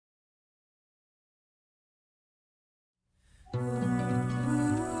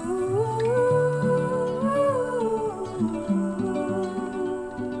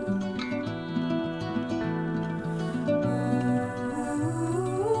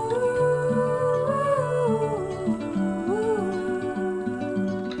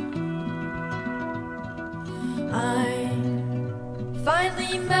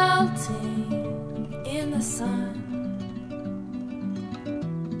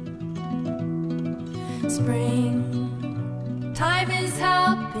Spring time is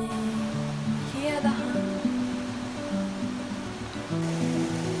helping, hear the hum.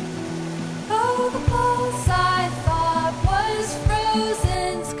 Oh, the pulse I thought was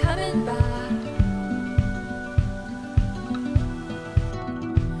frozen's coming back.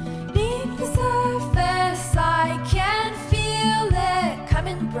 Beneath the surface I can feel it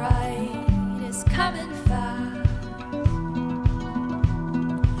coming bright, it's coming fast.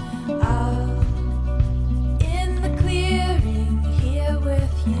 Out in the clearing here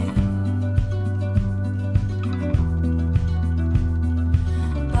with you.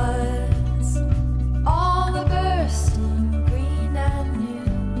 Buds, all the bursting green and new.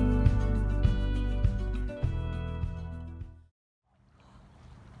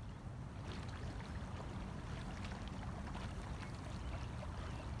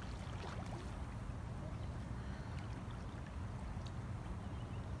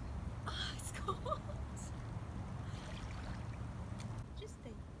 It's cold. Just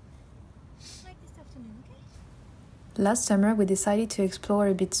stay. Like this afternoon, okay? Last summer, we decided to explore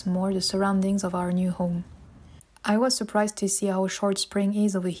a bit more the surroundings of our new home. I was surprised to see how short spring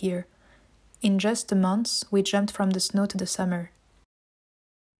is over here. In just a month, we jumped from the snow to the summer.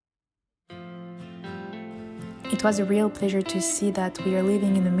 It was a real pleasure to see that we are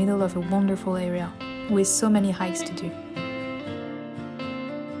living in the middle of a wonderful area, with so many hikes to do.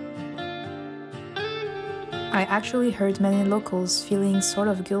 I actually heard many locals feeling sort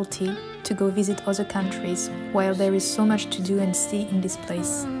of guilty to go visit other countries, while there is so much to do and see in this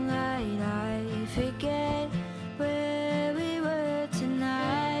place. I forget where we were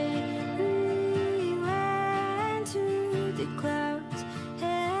tonight. We went to the clouds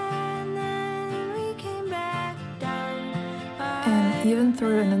and then we came back down. And even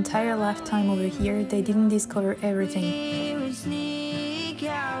through an entire lifetime over here, they didn't discover everything. We would sneak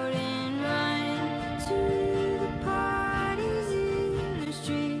out and run to the parties in the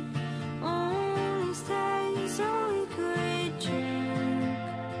street. Only stay so we could drink.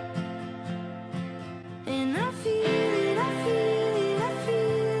 And I feel it, I feel it, I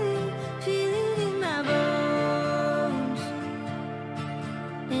feel it, feel it in my bones.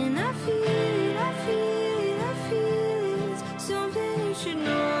 And I feel it, I feel it, I feel it, something you should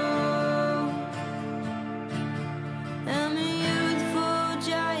know. I'm a youthful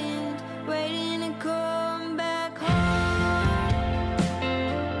giant waiting to come back home.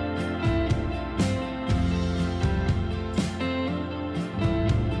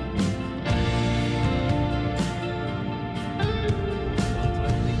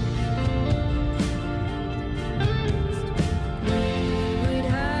 We would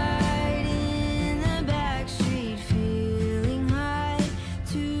hide in the back street, feeling high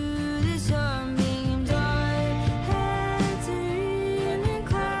to the sunbeams. Our heads are in the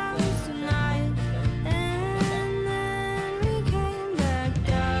clouds tonight, and then we came back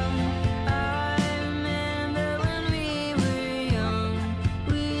down. I remember when we were young,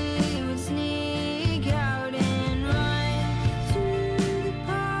 we would sneak out and run to the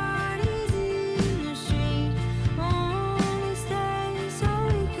parties in the street. Only stay so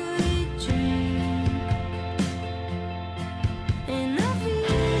we could drink. And I feel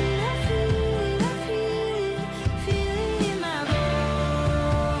it, I feel it, I feel it, feel it in my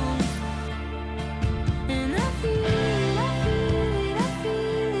bones. And I feel it, I feel it, I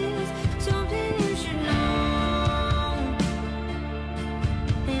feel it, something you should know.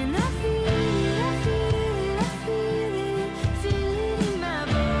 And I feel it, I feel it, I feel it, feel it in my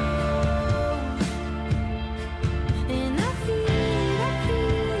bones. And I feel it, I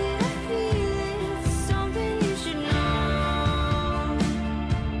feel it, I feel it, something you should know.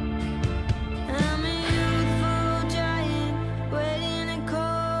 I'm a youthful giant waiting to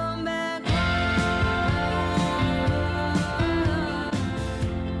come back home.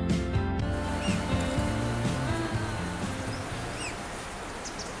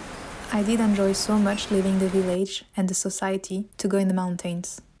 I did enjoy so much leaving the village and the society to go in the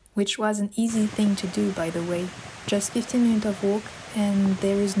mountains, which was an easy thing to do, by the way. Just 15 minutes of walk and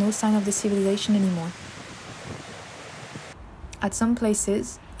there is no sign of the civilization anymore. At some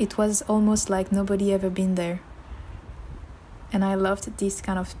places, it was almost like nobody ever been there. And I loved this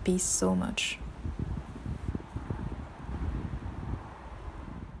kind of peace so much.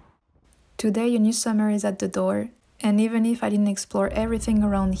 Today a new summer is at the door, and even if I didn't explore everything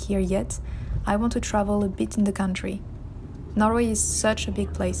around here yet, I want to travel a bit in the country. Norway is such a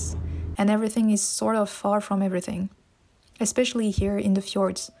big place, and everything is sort of far from everything. Especially here in the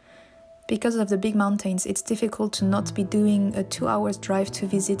fjords. Because of the big mountains, it's difficult to not be doing a 2 hours drive to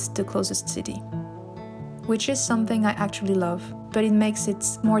visit the closest city. which is something I actually love, but it makes it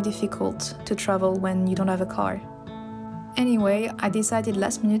more difficult to travel when you don't have a car. Anyway, I decided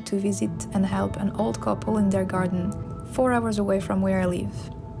last minute to visit and help an old couple in their garden, 4 hours away from where I live.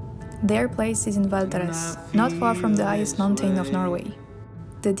 Their place is in Veirs, not far from the highest mountain of Norway.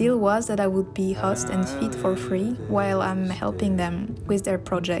 The deal was that I would be host and feed for free while I'm helping them with their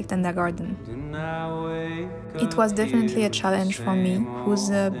project and their garden. It was definitely a challenge for me,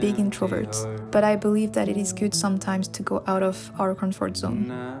 who's a big introvert, but I believe that it is good sometimes to go out of our comfort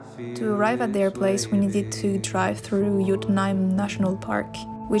zone. To arrive at their place, we needed to drive through Urjen National Park,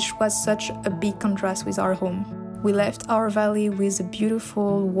 which was such a big contrast with our home. We left our valley with a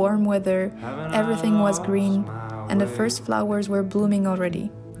beautiful, warm weather, everything was green, and the first flowers were blooming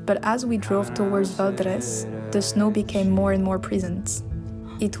already. But as we drove towards Veirs, the snow became more and more present.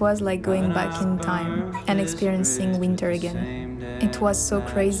 It was like going back in time and experiencing winter again. It was so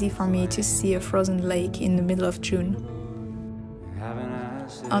crazy for me to see a frozen lake in the middle of June.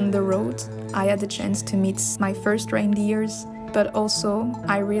 On the road, I had the chance to meet my first reindeers, but also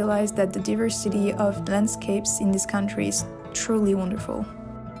I realized that the diversity of landscapes in this country is truly wonderful.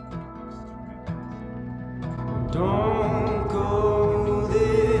 Don't go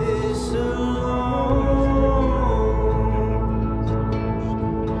this alone,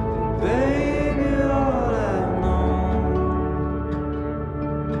 baby, all I've known.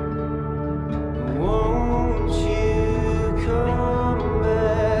 Won't you come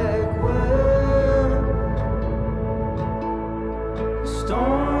back when the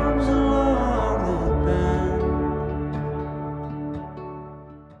storms along the bend?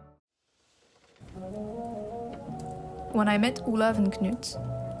 When I met Olav and Knut,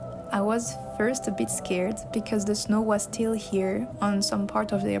 I was first a bit scared because the snow was still here on some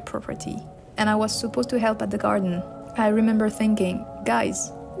part of their property, and I was supposed to help at the garden. I remember thinking,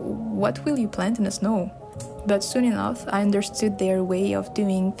 guys, what will you plant in the snow? But soon enough, I understood their way of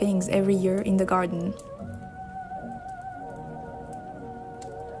doing things every year in the garden.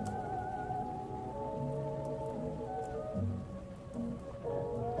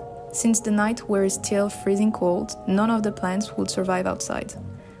 Since the nights were still freezing cold, none of the plants would survive outside.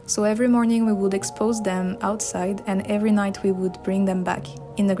 So every morning we would expose them outside, and every night we would bring them back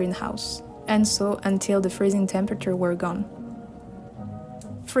in the greenhouse. And so until the freezing temperature were gone.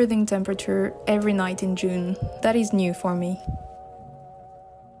 Freezing temperature every night in June, that is new for me.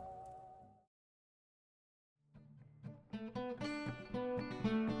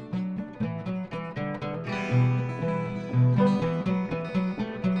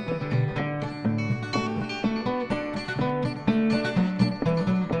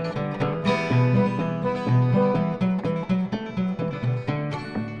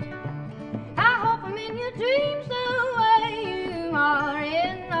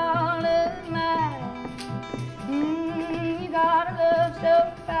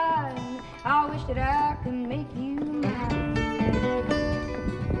 That I can make you mine.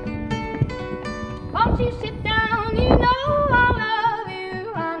 Won't you sit down? You know I love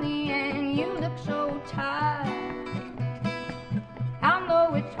you, honey, and you look so tired. I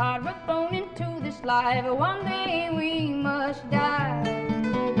know it's hard, we're thrown into this life, but one day we must die.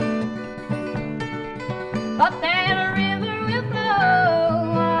 But that river will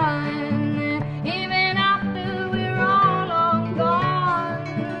flow on, even after we're all long gone.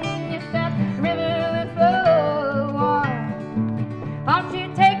 Yes, that river will flow on. Won't you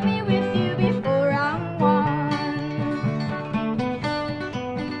take me with you before I'm gone?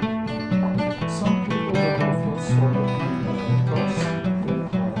 Some people that are for sort of person who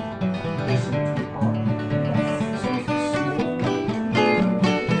listen to art.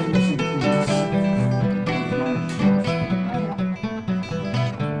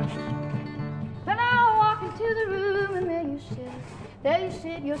 Then I walk into the room and there you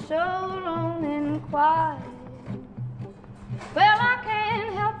sit, you're so alone and quiet. Well, I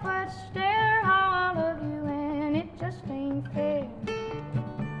can't help but stare how I love you, and it just ain't fair.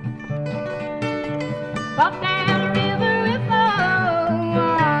 But that river will flow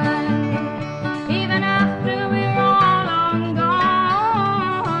on, even after we're all long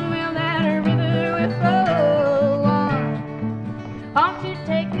gone. Well, that river will flow on. Won't you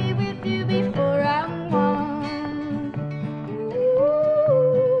take me with you before I'm gone?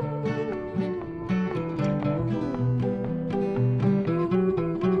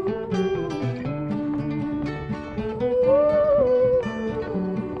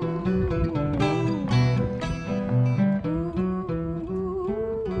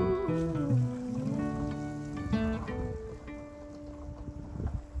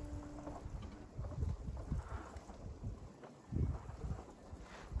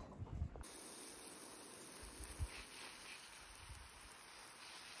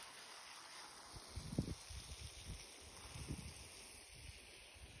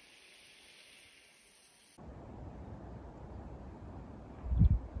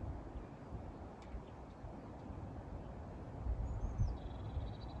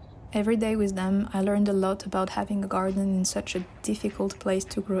 Every day with them, I learned a lot about having a garden in such a difficult place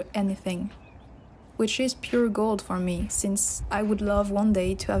to grow anything, which is pure gold for me, since I would love one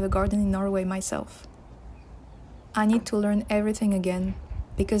day to have a garden in Norway myself. I need to learn everything again,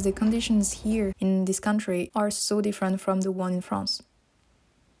 because the conditions here in this country are so different from the one in France.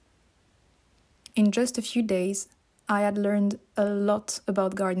 In just a few days, I had learned a lot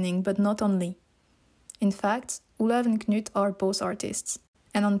about gardening, but not only. In fact, Olav and Knut are both artists.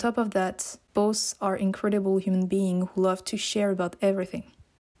 And on top of that, both are incredible human beings who love to share about everything.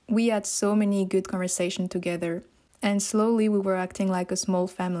 We had so many good conversations together, and slowly we were acting like a small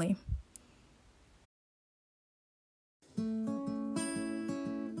family.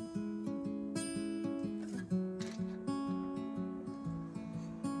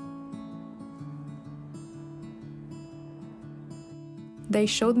 They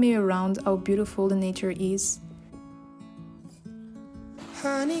showed me around how beautiful the nature is.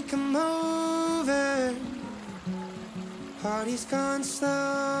 Honey, come over. Party's gone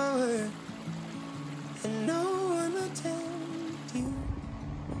slower, and no one will tempt you.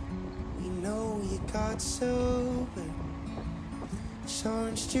 We know you got sober. There's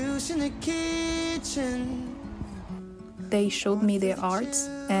orange juice in the kitchen. They showed me their arts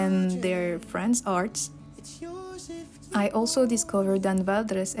and their friends' arts. I also discovered that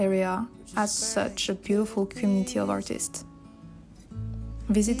Veirs area has such a beautiful community of artists.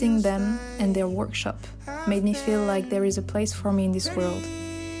 Visiting them and their workshop made me feel like there is a place for me in this world.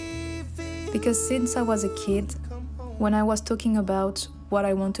 Because since I was a kid, when I was talking about what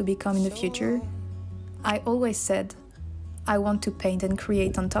I want to become in the future, I always said, I want to paint and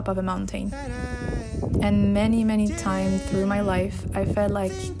create on top of a mountain. And many times through my life, I felt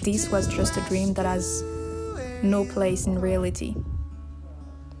like this was just a dream that has no place in reality.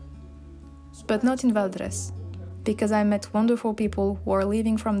 But not in Veirs, because I met wonderful people who are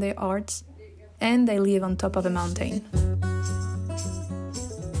living from their arts, and they live on top of a mountain.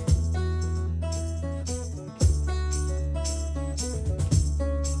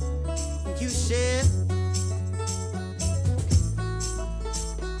 You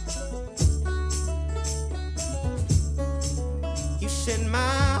said my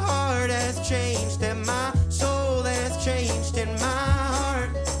heart has changed, and my soul has changed, and my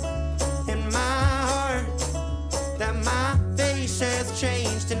heart, that my face has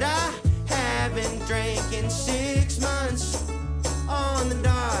changed, and I haven't drank in 6 months on the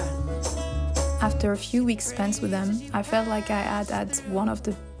dot. After a few weeks spent with them, I felt like I had one of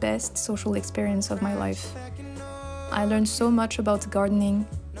the best social experiences of my life. I learned so much about gardening,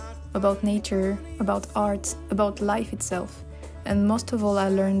 about nature, about art, about life itself. And most of all, I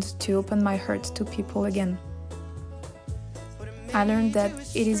learned to open my heart to people again. I learned that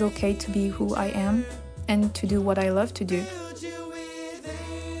it is okay to be who I am and to do what I love to do.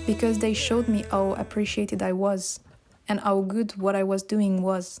 Because they showed me how appreciated I was and how good what I was doing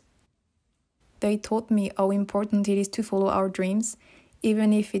was. They taught me how important it is to follow our dreams,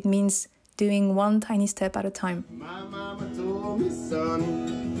 even if it means doing one tiny step at a time. My mama told me,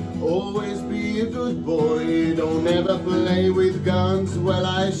 son, always be a good boy, don't ever play with guns. Well,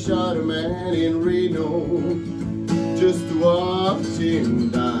 I shot a man in Reno just to watch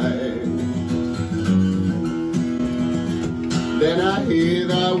him die. Then I hear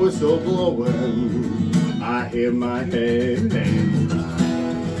that whistle blowing, I hear my head and cry.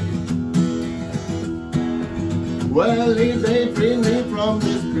 Well, if they free me from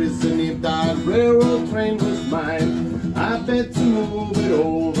this prison, if that railroad train was mine, I bet to move it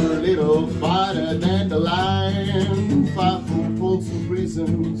over a little farther than the line. Far from folks in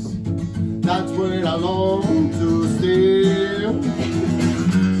prisons, that's where I long to stay.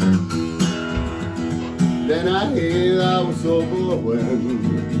 Then I hear I was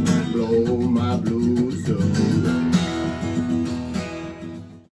overwhelmed, blow my blues away.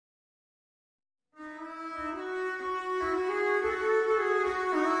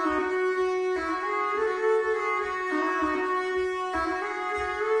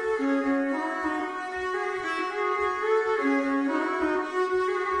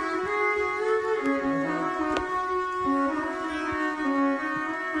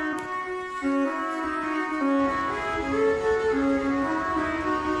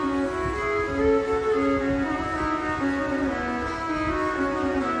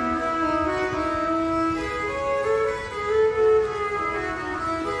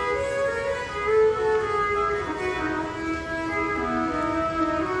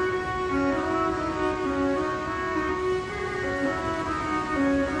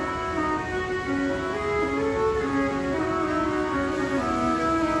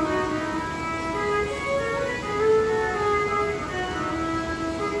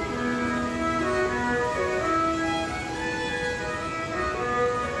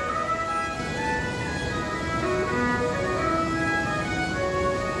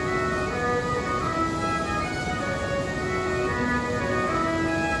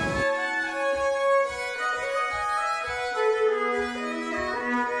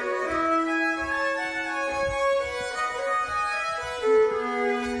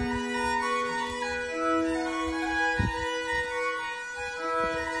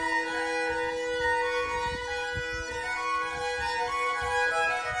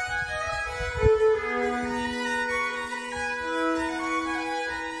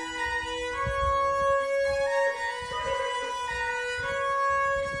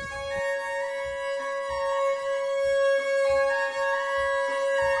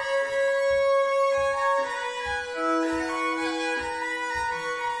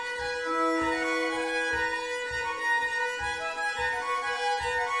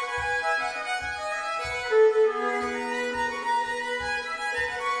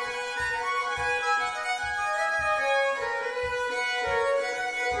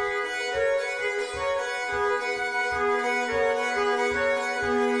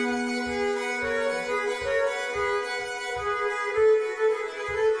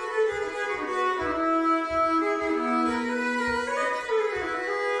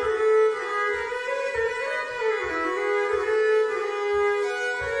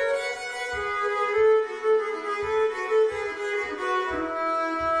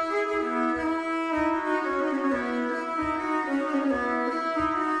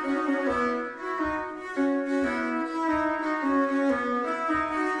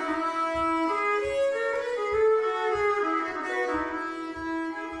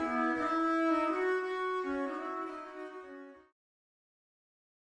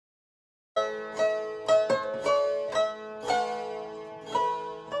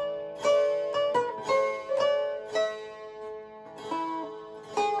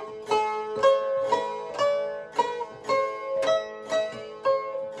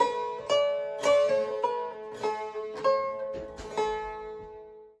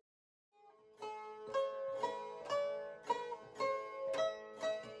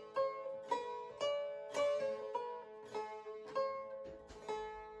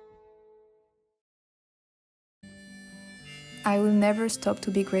 I will never stop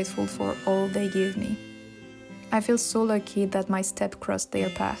to be grateful for all they give me. I feel so lucky that my step crossed their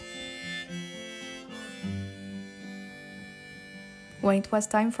path. When it was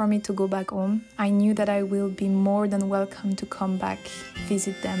time for me to go back home, I knew that I will be more than welcome to come back,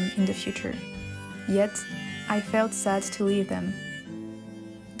 visit them in the future. Yet, I felt sad to leave them.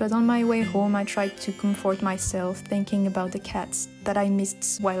 But on my way home, I tried to comfort myself thinking about the cats that I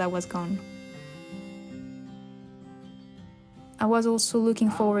missed while I was gone. I was also looking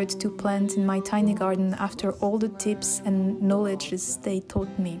forward to plant in my tiny garden after all the tips and knowledges they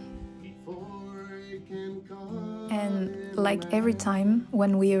taught me. And like every time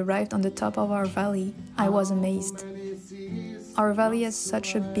when we arrived on the top of our valley, I was amazed. Our valley has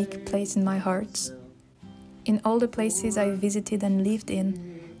such a big place in my heart. In all the places I visited and lived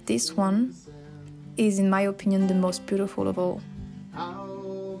in, this one is, in my opinion, the most beautiful of all.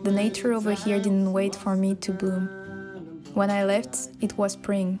 The nature over here didn't wait for me to bloom. When I left, it was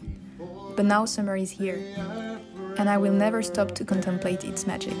spring, but now summer is here, and I will never stop to contemplate its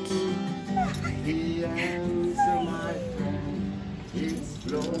magic. The answer, my friend, it's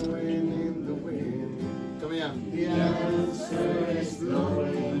blowing in the wind. Come here. The answer is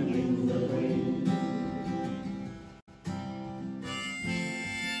blowing in the wind.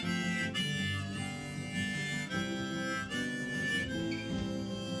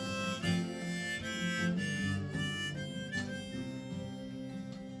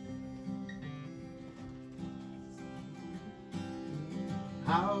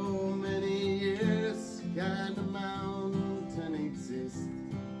 How many years can a mountain exist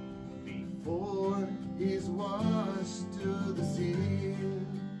before he's washed to the sea?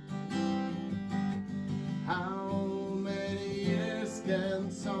 How many years can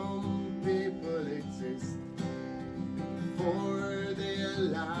some people exist before they're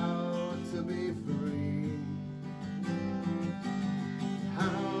allowed to be free?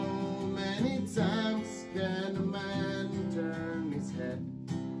 How many times can a man turn his head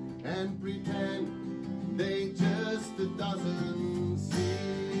and pretend